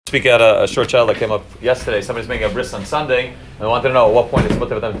Speak out a short child that came up yesterday. Somebody's making a bris on Sunday, and they wanted to know at what point it's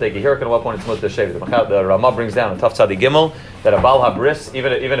mutter for them to take a haircut, and at what point it's mutter to shave. The Ramah brings down in Taf Tzadi Gimel that a Baal HaBris,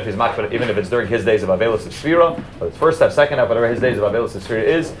 even if he's makbid, even if it's during his days of Avelis of Sfira, but it's first half, second half, whatever his days of Avelis of Sfira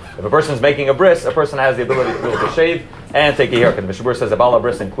is, if a person's making a bris, a person has the ability to be able to shave and take a haircut. The Mishabur says the Baal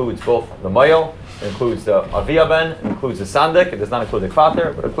HaBris includes both the Mayel, it includes the Aviyah Ben, it includes the Sandik, it does not include the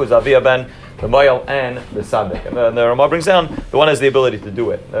Kvater, but it includes Aviyah Ben, the Mayel, and the Sandik. And the Ramah brings down, the one has the ability to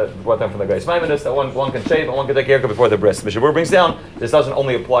do it. Brought down from the Gais Maimonides, that one can shave and one can take a haircut before the bris. The Mishabur brings down, this doesn't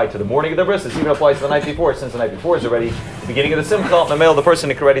only apply to the morning of the bris, it even applies to the night before, since the night before is already the beginning of the Simcha, the male, the person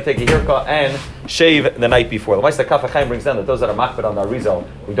can already take a haircut and shave the night before. The Maisa Kaf HaChaim brings down that those that are makbid on the Arizal,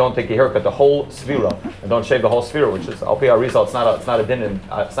 we don't take a haircut the whole Sfira, and don't shave the whole Sfira, which is, Al Pi Arizal, it's not a din in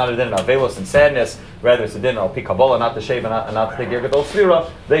Avelos and sadness, rather it's a din Al Pi Kabbalah, not to shave and not to take a haircut the whole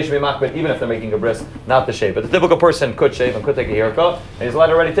Sfira. They should be makbid, even if they're making a bris, not to shave. But the typical person could shave and could take a haircut, and he's allowed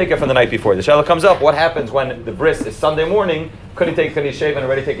to already take it from the night before. The Shaila comes up, what happens when the bris is Sunday morning? Could he shave and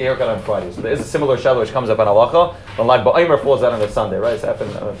already take a haircut on Friday? So there is a similar Shaila which comes up on Halachah. When Lag BaOmer falls out on a Sunday, right? It's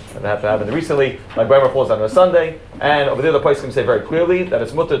happened recently. Lag BaOmer falls out on a Sunday, and over there the place can say very clearly that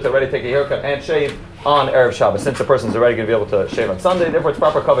it's mutter to already take a haircut and shave on Erev Shabbos, since the person's already going to be able to shave on Sunday. Therefore, it's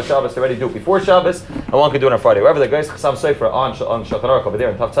proper Kavod Shabbos to already do it before Shabbos, and one can do it on Friday. However, the Geis Chassam Sefer on Shulchan Aruch over there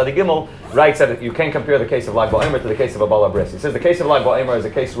in Taf Tzadi Gimel writes that you can compare the case of Lag BaOmer to the case of a Baal HaBris. He says the case of Lag BaOmer is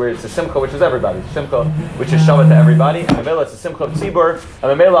a case where it's a simcha which is everybody, it's a simcha which is shabbat to everybody, and Mamela it's a simcha of tzibur,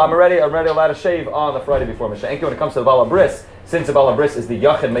 and Mamela I'm already allowed to shave on the Friday before Mishnah. When it comes to the Baal HaBris, since the Baal HaBris is the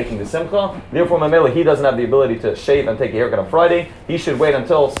Yachid making the Simcha, therefore Mamela he doesn't have the ability to shave and take a haircut on Friday. He should wait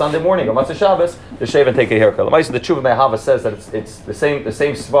until Sunday morning or Matzah Shabbos to shave and take a haircut. The Tshuva Mehava says that it's the same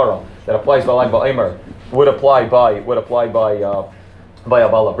svara that applies by Lag BaOmer would apply by a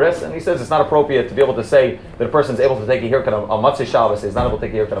Baal HaBris, and he says it's not appropriate to be able to say that a person is able to take a haircut on Matzah Shabbos, is not able to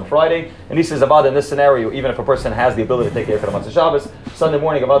take a haircut on Friday. And he says about in this scenario, even if a person has the ability to take a haircut on Matzah Shabbos, Sunday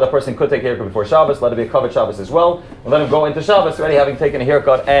morning about that person could take a haircut before Shabbos, let it be a Kavod Shabbos as well, and let him go into Shabbos already having taken a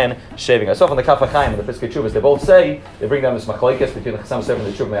haircut and shaving. I saw from the Kaf HaChaim and the Piskei Teshuvos, they both say, they bring down this machlokes between the Chassam Sefer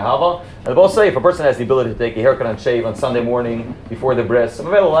and the Tshuva Mehava, and they both say if a person has the ability to take a haircut and shave on Sunday morning before the bris, I'm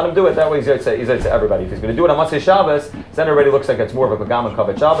available, let him do it. That way he's going to say everybody. If he's going to do it on Matzah Shabbos, then it already looks like it's more of a Pagam and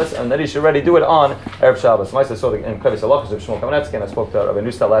Kavod Shabbos, and then he should already do it on Erev Shabbos. I saw in Klevis Halachah of Shmuel Kamenetsky, and I spoke to Rabbi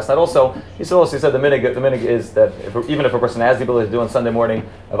Nustat last night also. He said the minig is that even if a person has the ability to do it on Sunday morning,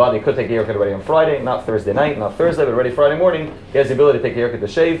 Avadi could take a haircut already on Friday, not Thursday night, not Thursday, but already Friday morning. He has the ability to take a haircut to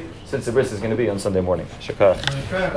shave, since the bris is going to be on Sunday morning. Shakar.